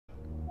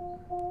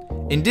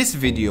In this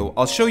video,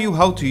 I'll show you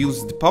how to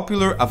use the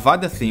popular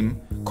Avada theme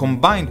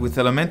combined with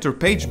Elementor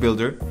Page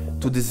Builder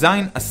to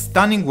design a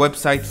stunning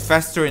website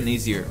faster and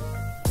easier.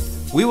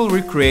 We will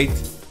recreate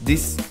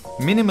this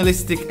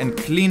minimalistic and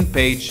clean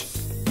page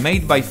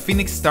made by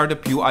Phoenix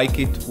Startup UI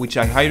Kit, which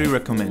I highly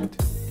recommend.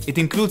 It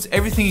includes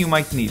everything you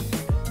might need: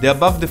 the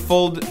above the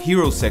fold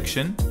hero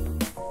section,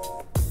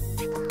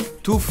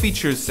 2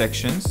 features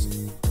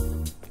sections,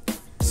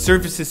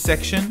 services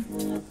section,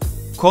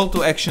 call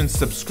to action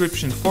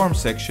subscription form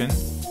section,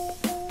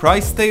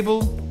 price table,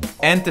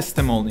 and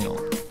testimonial.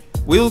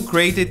 We'll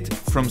create it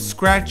from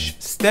scratch,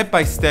 step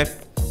by step,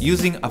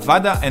 using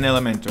Avada and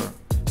Elementor.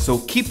 So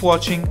keep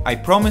watching, I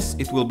promise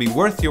it will be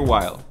worth your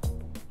while.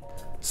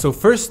 So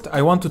first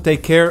I want to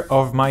take care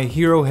of my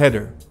hero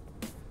header,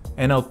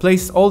 and I'll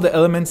place all the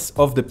elements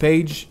of the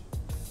page,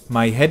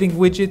 my heading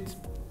widget,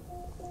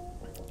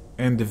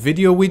 and the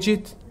video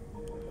widget,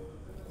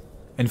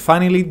 and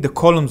finally the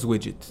columns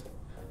widget.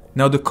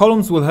 Now the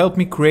columns will help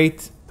me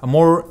create a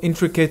more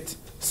intricate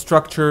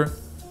structure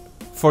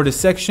for the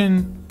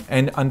section,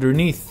 and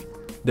underneath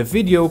the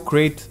video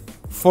create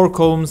 4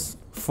 columns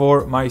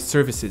for my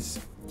services.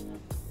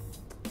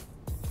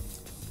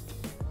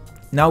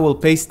 Now we'll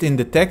paste in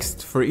the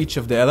text for each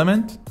of the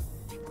element.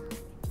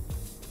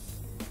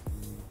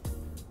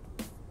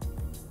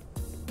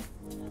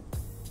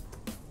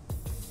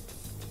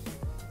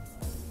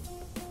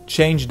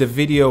 Change the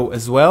video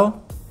as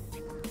well.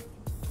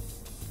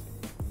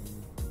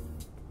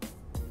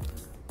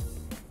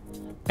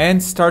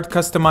 And start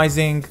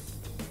customizing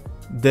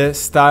the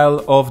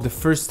style of the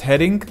first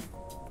heading.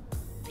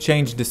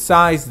 Change the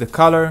size, the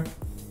color,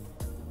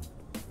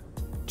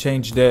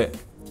 change the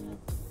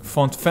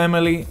font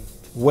family,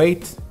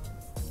 weight,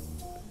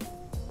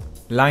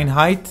 line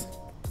height,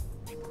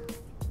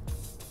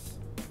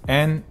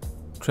 and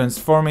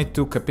transform it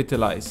to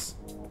capitalize.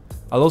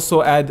 I'll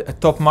also add a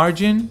top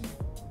margin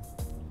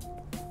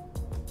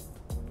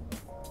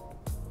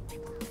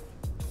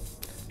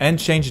and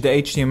change the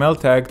HTML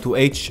tag to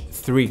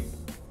H3.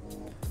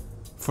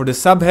 For the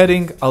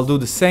subheading, I'll do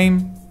the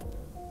same.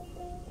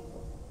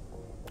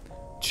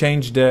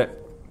 Change the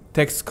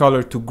text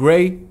color to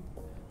gray.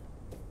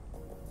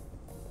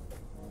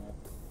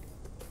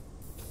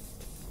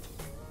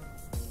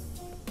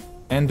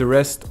 And the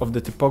rest of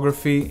the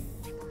typography,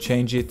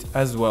 change it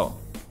as well.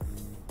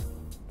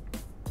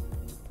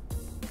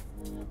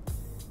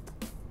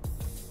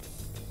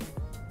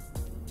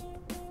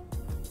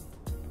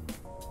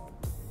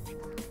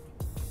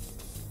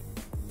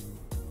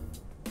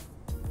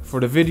 For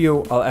the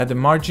video, I'll add a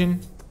margin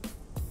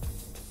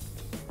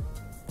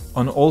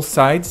on all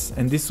sides,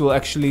 and this will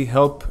actually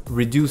help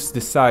reduce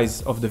the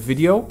size of the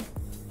video.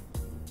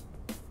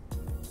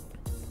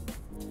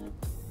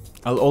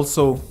 I'll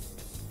also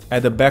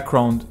add a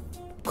background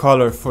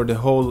color for the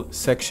whole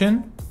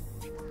section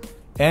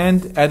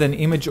and add an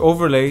image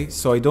overlay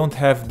so I don't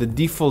have the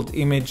default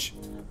image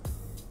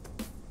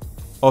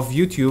of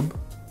YouTube.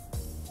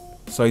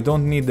 So I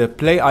don't need the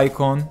play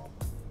icon,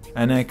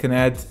 and I can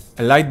add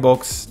a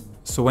lightbox.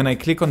 So when I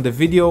click on the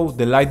video,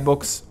 the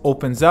lightbox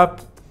opens up.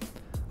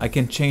 I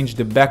can change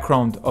the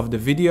background of the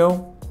video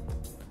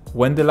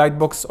when the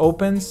lightbox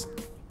opens,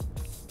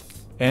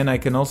 and I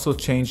can also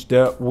change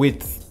the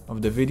width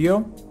of the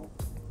video.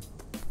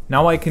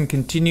 Now I can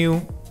continue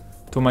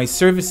to my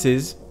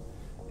services,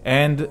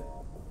 and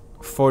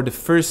for the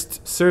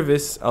first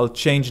service, I'll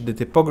change the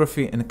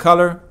typography and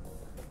color,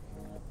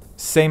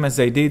 same as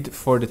I did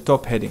for the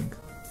top heading.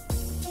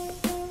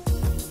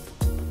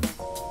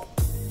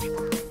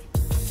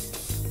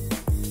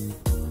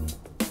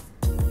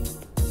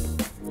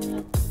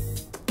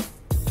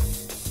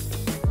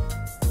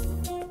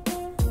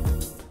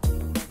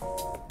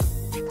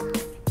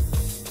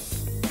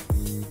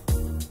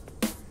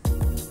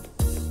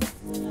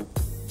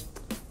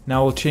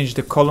 Now I'll change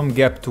the column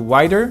gap to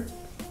wider,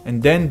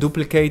 and then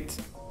duplicate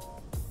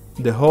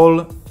the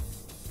whole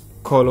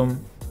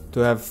column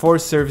to have 4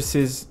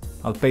 services.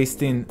 I'll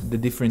paste in the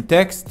different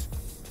text,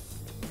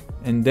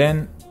 and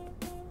then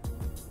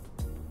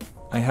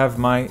I have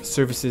my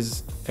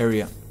services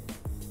area.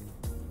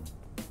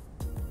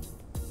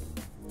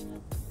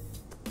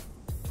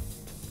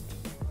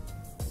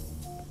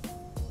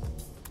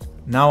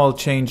 Now I'll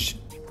change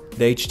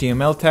the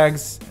HTML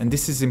tags, and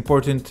this is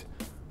important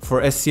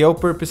for SEO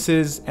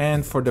purposes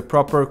and for the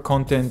proper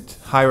content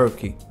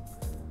hierarchy.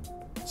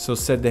 So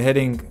set the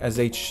heading as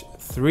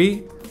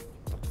H3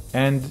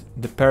 and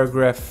the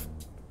paragraph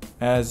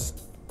as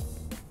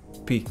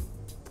P.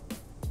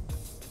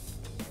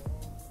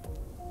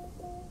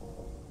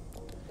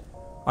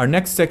 Our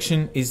next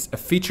section is a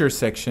feature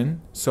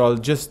section, so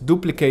I'll just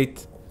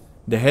duplicate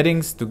the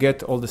headings to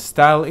get all the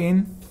style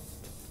in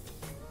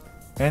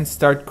and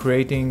start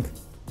creating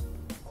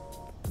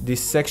this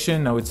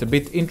section. Now it's a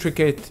bit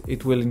intricate.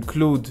 It will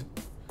include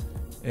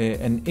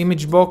an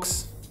image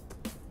box.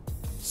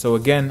 So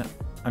again,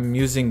 I'm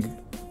using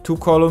 2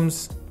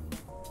 columns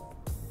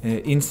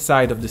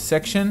inside of the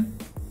section,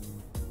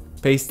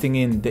 pasting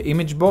in the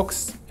image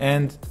box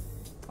and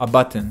a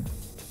button.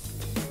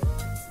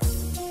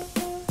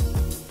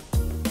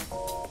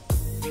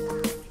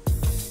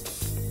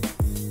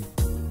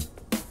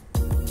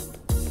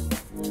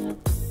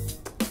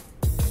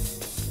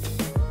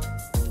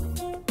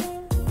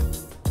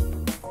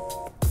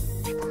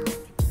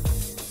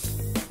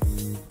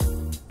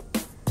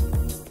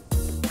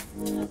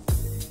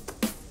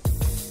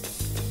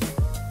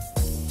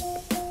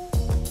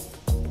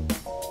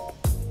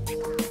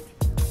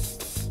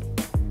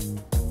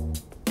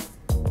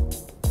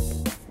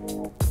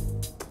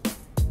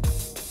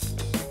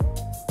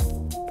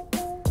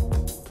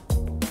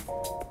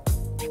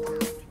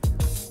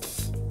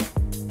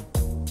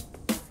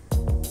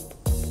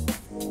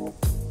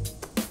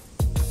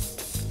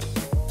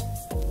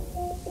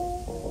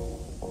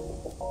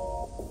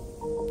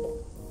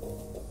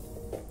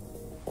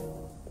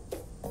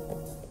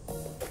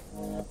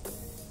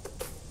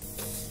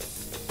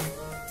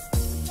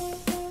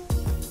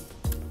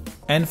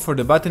 And for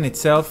the button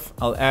itself,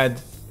 I'll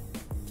add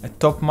a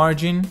top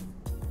margin,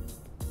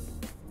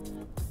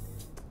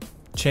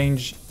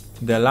 change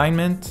the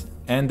alignment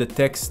and the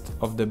text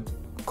of the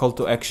call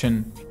to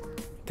action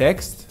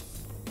text.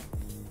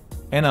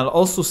 And I'll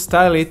also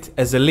style it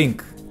as a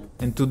link.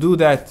 And to do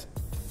that,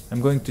 I'm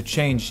going to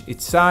change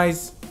its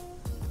size,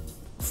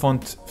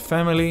 font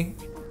family,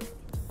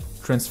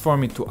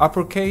 transform it to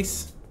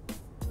uppercase,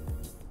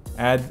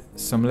 add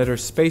some letter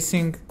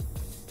spacing,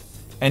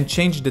 and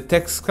change the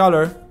text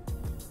color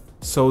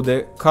so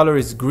the color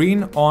is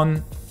green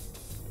on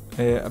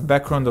a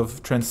background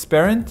of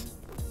transparent.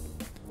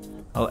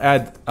 I'll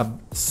add a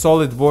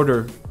solid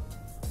border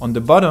on the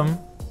bottom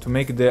to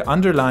make the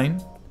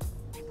underline.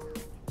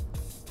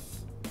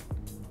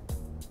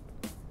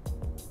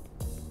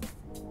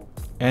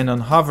 And on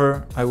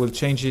hover, I will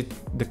change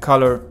the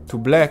color to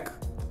black,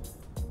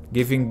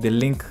 giving the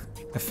link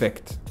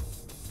effect.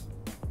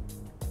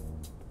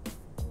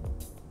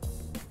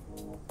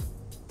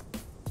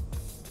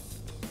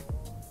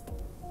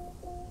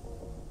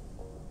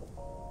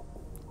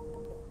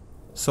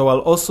 So I'll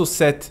also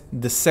set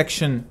the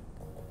section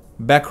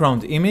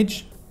background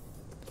image,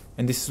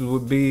 and this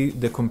would be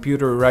the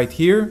computer right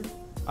here,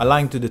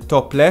 aligned to the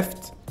top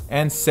left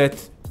and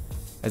set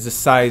as a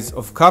size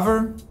of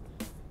cover.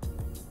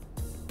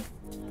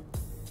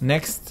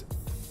 Next,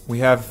 we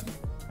have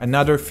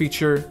another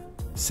feature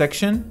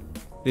section.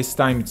 This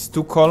time it's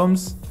 2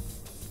 columns.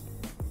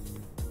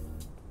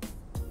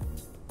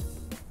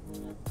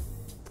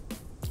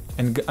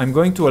 And I'm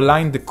going to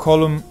align the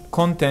column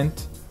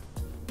content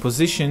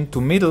position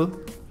to middle,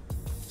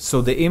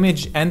 so the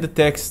image and the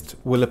text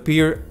will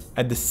appear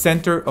at the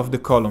center of the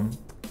column.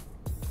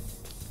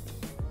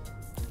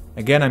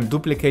 Again, I'm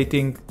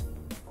duplicating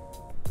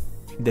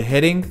the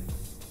heading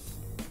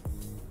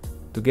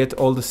to get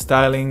all the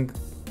styling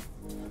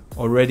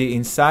already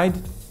inside.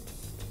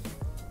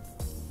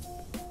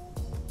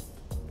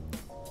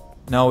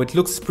 Now it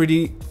looks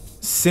pretty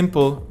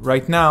simple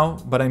right now,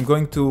 but I'm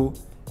going to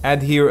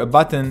add here a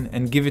button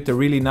and give it a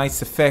really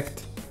nice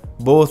effect,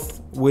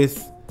 both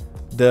with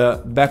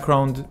the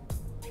background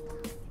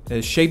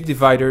shape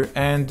divider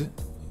and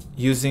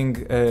using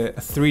a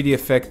 3D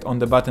effect on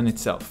the button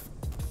itself.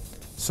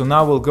 So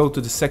now we'll go to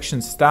the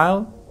section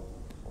style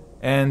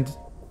and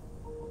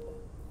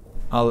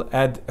I'll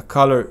add a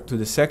color to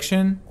the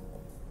section,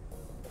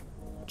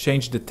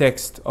 change the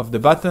text of the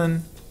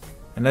button,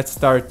 and let's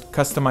start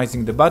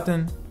customizing the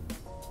button.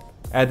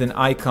 Add an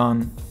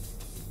icon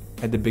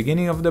at the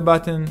beginning of the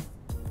button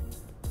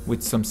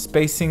with some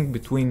spacing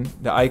between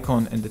the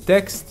icon and the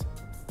text.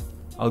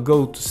 I'll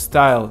go to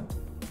style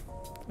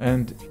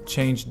and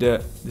change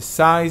the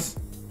size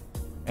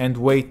and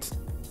weight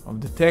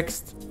of the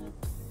text.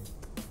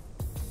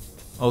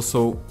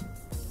 Also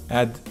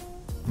add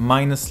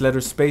minus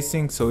letter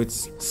spacing so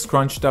it's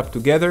scrunched up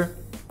together.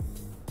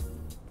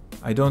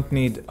 I don't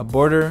need a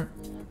border.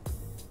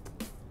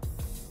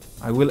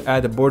 I will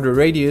add a border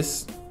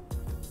radius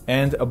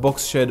and a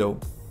box shadow.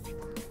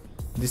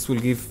 This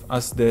will give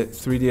us the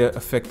 3D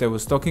effect I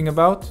was talking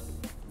about.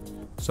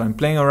 So I'm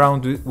playing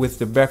around with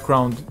the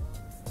background,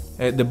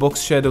 the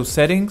box shadow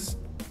settings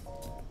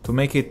to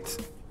make it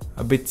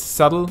a bit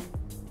subtle.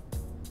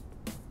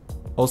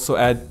 Also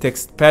add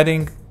text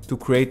padding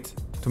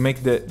to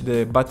make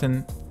the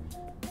button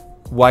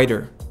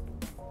wider.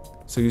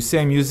 So you see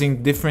I'm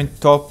using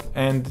different top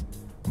and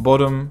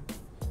bottom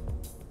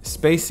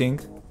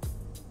spacing.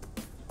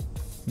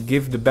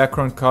 Give the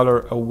background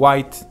color a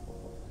white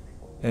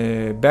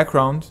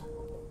background,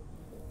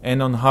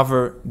 and on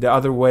hover the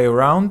other way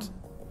around.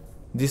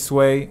 This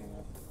way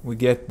we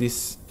get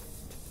this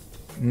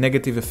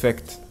negative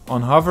effect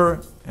on hover,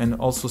 and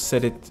also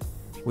set it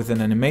with an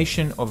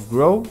animation of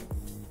grow.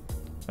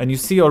 And you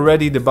see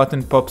already the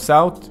button pops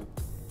out.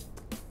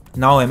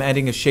 Now I'm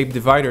adding a shape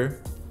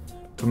divider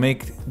to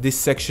make this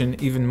section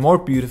even more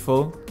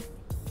beautiful.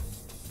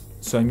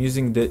 So I'm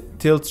using the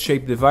tilt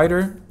shape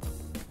divider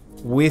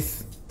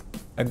with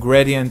a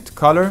gradient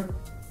color,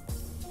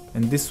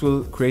 and this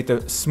will create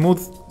a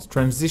smooth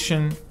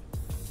transition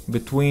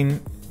between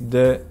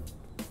the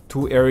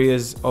 2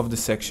 areas of the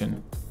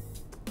section.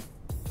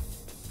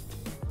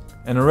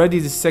 And already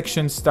this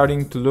section is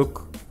starting to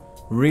look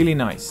really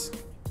nice.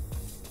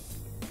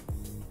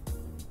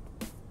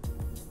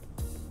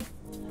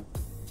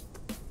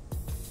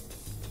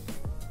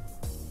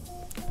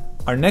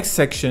 Our next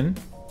section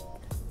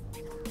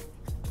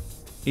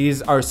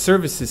is our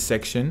services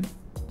section.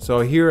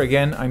 So here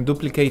again I'm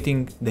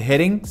duplicating the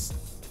headings.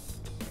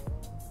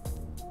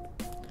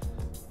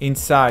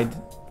 Inside,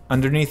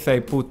 underneath, I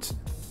put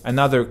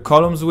another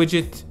columns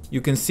widget. You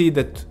can see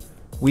that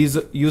we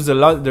use a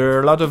lot. There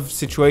are a lot of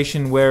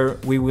situations where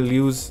we will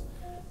use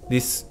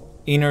this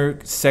inner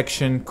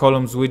section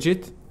columns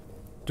widget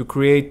to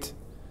create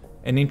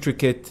an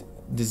intricate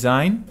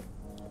design.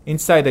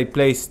 Inside, I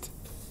placed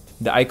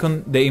the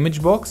icon, the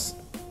image box,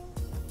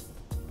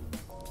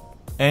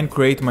 and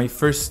create my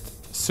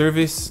first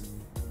service.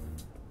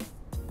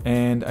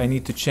 And I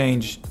need to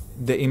change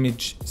the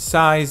image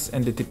size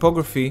and the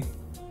typography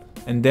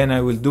and then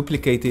I will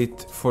duplicate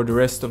it for the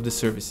rest of the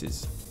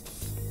services.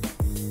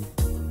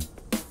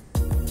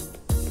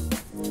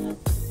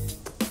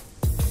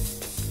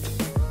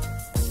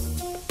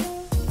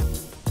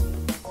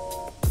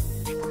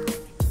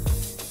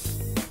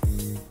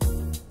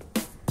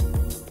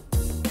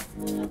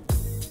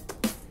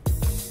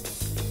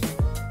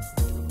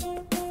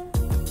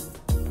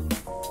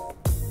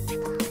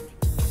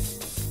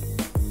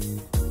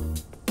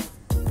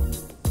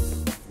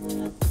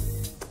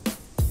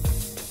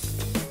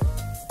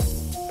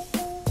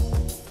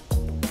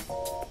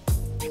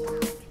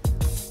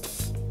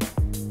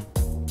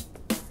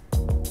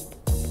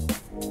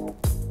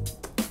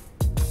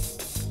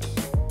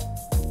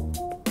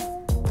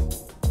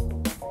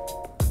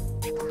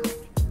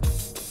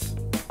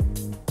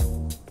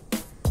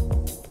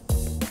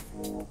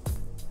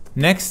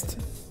 Next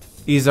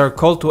is our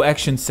call to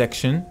action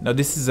section. Now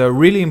this is a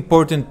really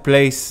important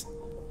place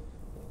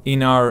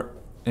in our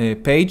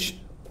page.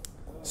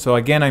 So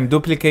again, I'm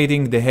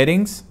duplicating the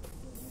headings.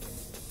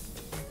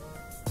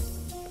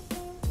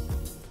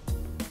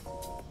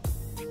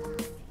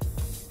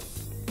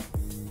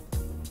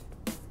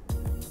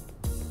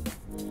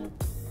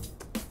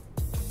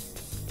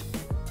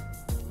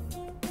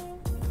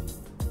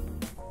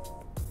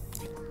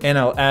 And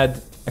I'll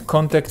add a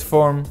contact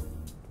form,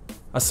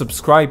 a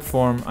subscribe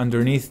form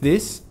underneath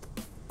this,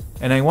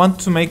 and I want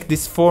to make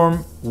this form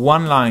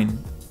one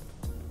line.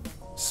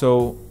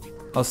 So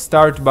I'll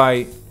start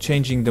by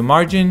changing the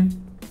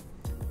margin,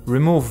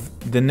 remove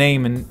the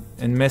name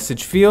and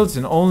message fields,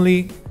 and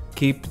only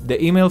keep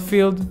the email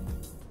field.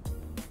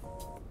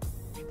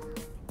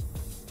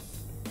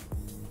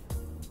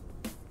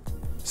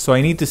 So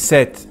I need to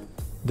set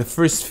the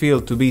first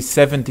field to be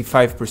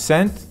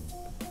 75%,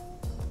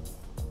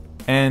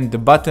 and the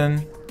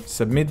button,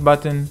 submit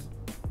button,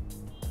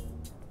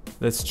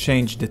 let's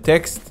change the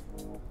text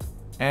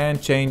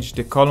and change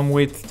the column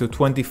width to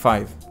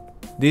 25.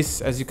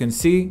 This, as you can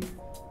see,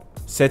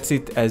 sets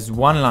it as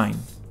one line.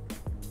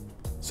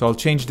 So I'll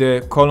change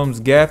the columns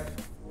gap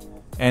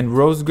and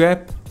rows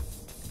gap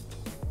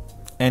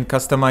and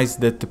customize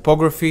the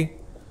typography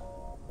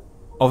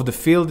of the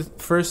field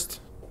first.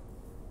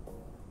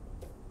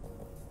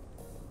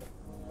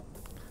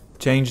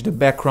 Change the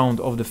background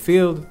of the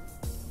field.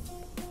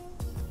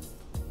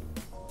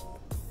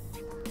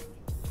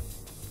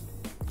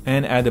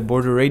 And add a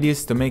border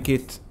radius to make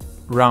it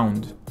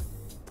round.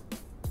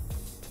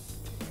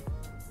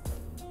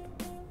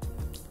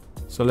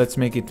 So let's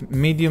make it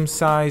medium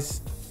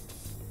size,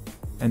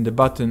 and the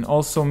button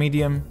also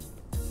medium.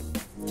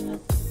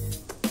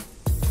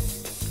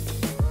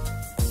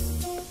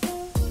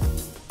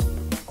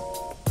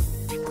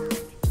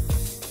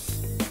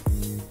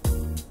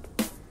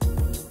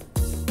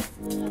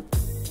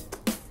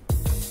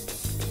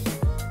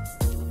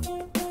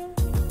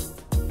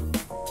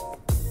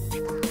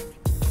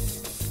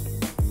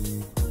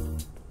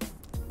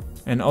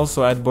 And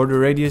also add border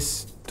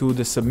radius to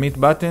the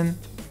submit button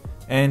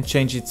and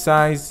change its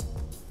size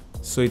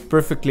so it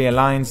perfectly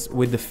aligns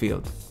with the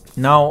field.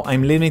 Now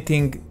I'm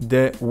limiting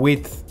the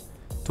width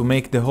to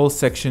make the whole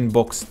section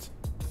boxed.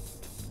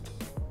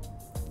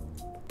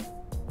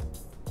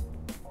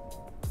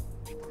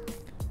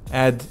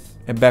 Add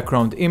a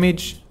background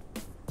image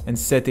and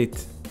set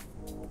it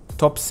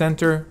top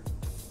center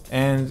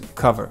and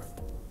cover.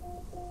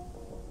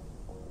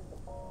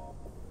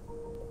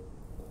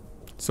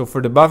 So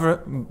for the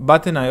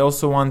button, I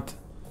also want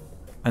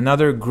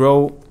another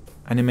grow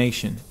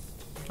animation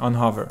on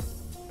hover.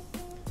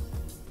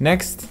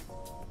 Next,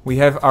 we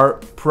have our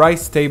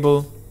price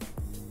table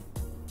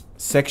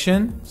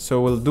section.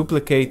 So we'll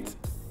duplicate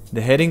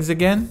the headings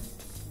again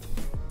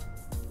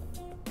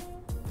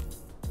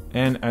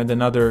and add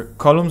another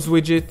columns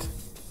widget.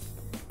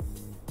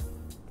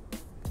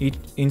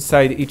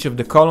 Inside each of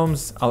the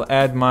columns, I'll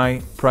add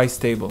my price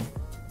table.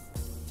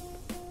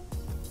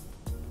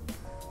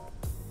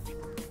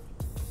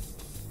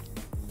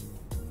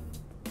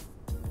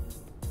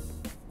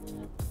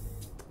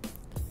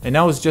 And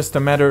now it's just a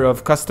matter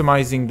of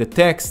customizing the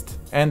text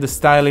and the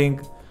styling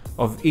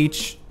of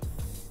each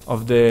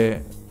of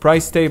the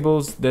price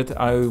tables that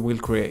I will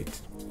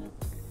create.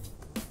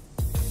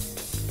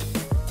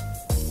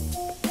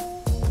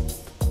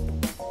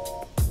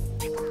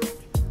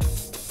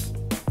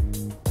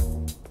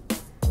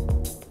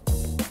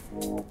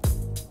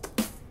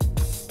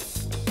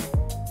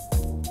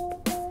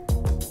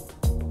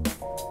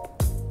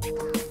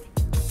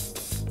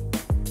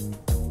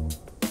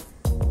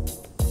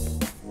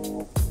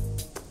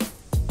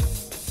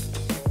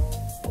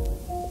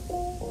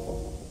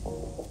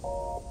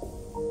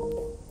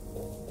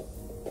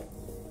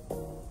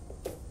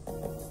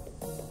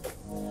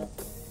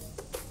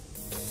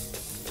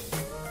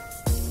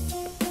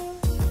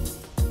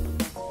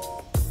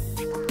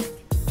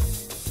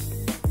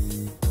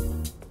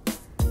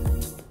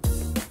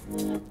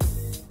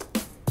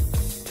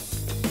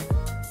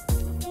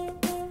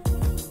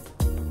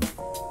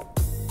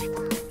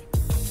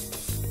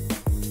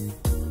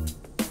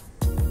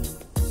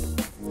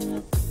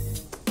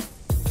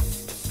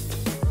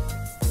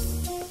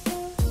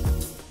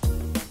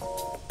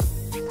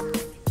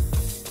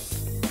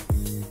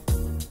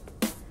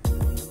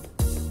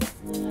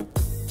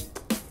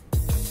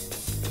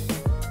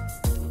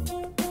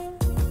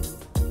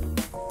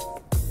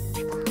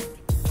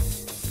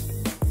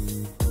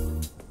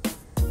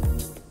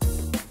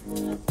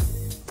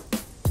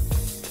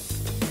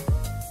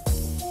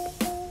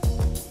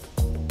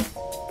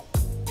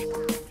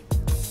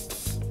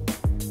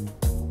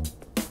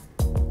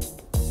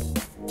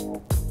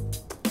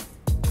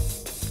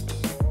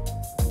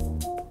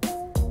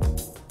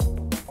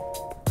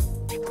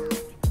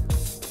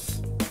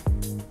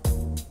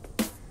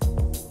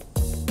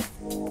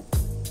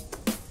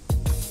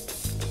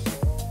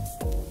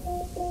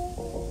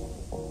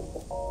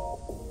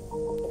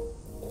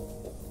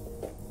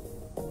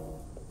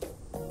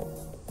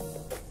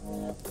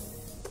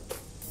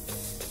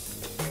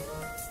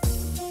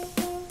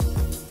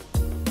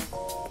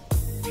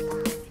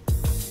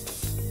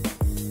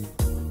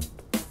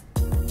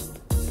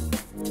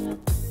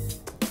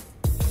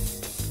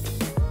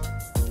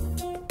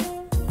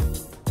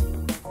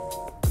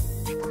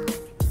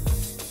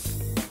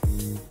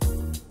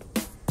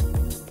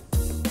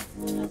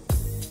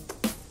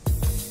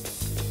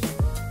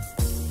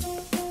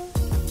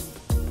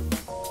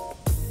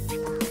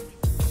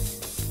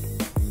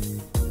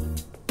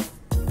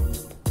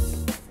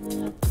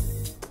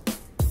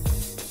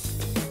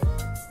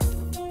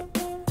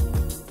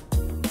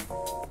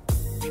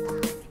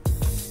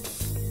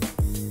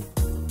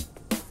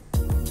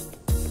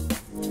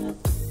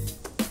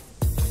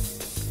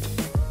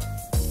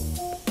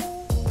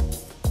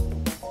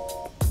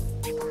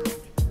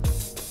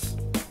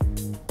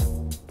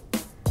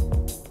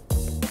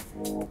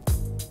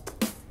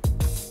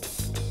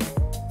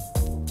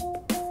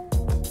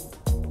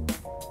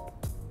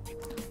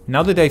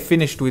 Now that I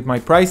finished with my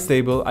price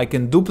table, I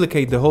can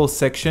duplicate the whole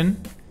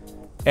section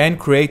and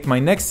create my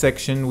next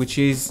section, which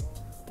is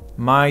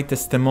my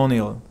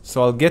testimonial.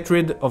 So I'll get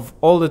rid of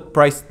all the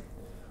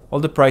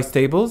price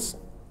tables,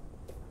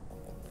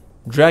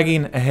 drag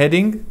in a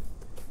heading,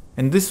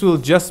 and this will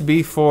just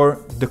be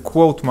for the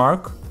quote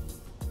mark.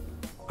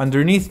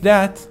 Underneath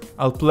that,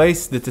 I'll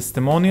place the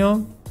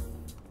testimonial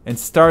and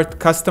start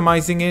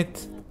customizing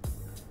it,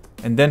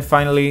 and then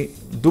finally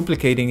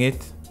duplicating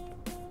it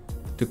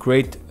to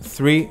create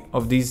 3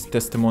 of these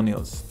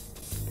testimonials.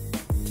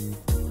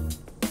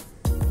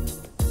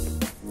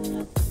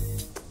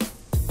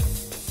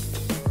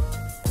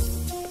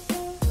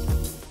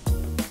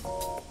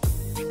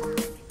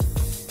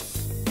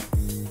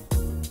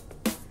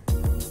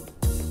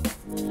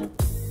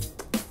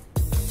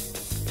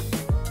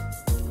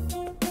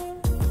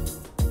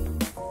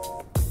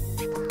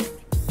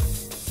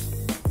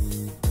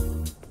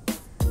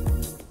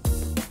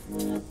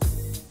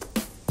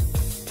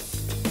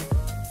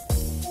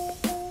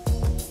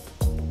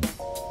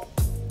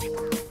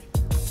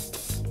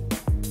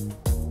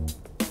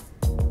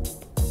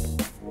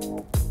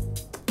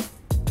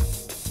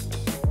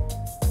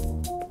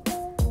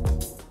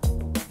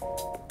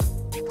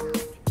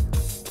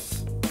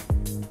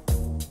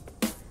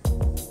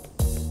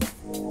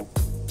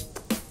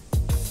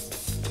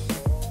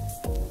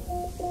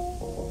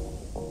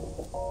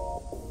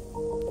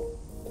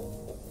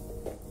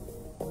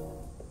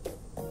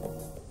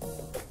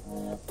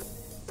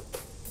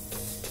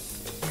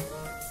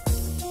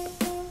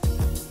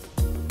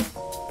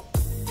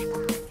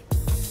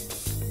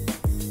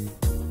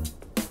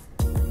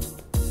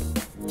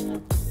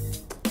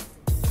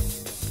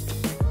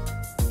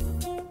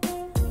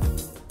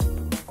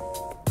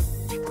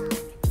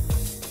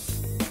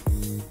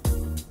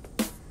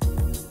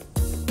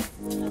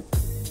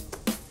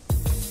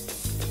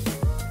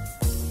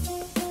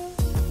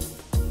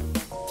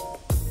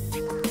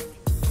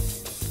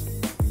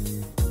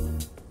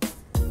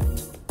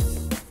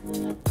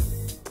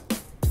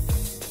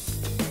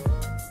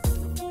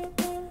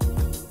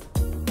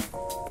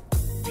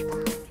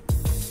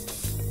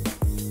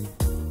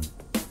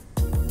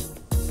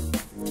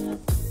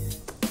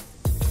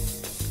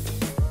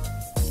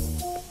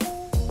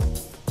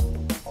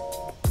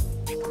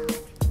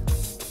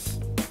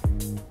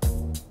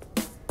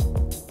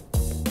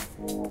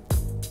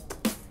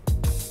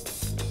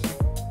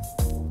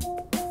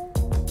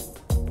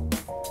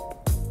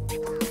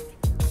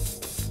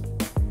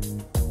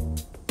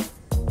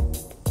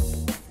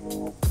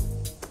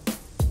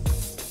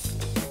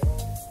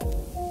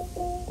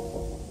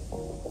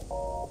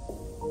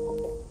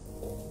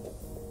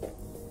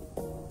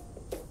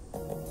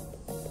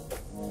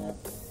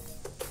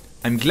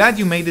 I'm glad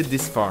you made it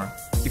this far.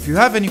 If you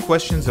have any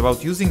questions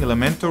about using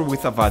Elementor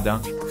with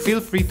Avada, feel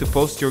free to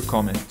post your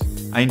comment.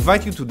 I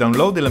invite you to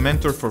download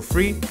Elementor for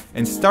free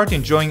and start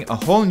enjoying a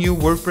whole new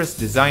WordPress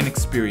design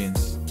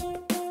experience.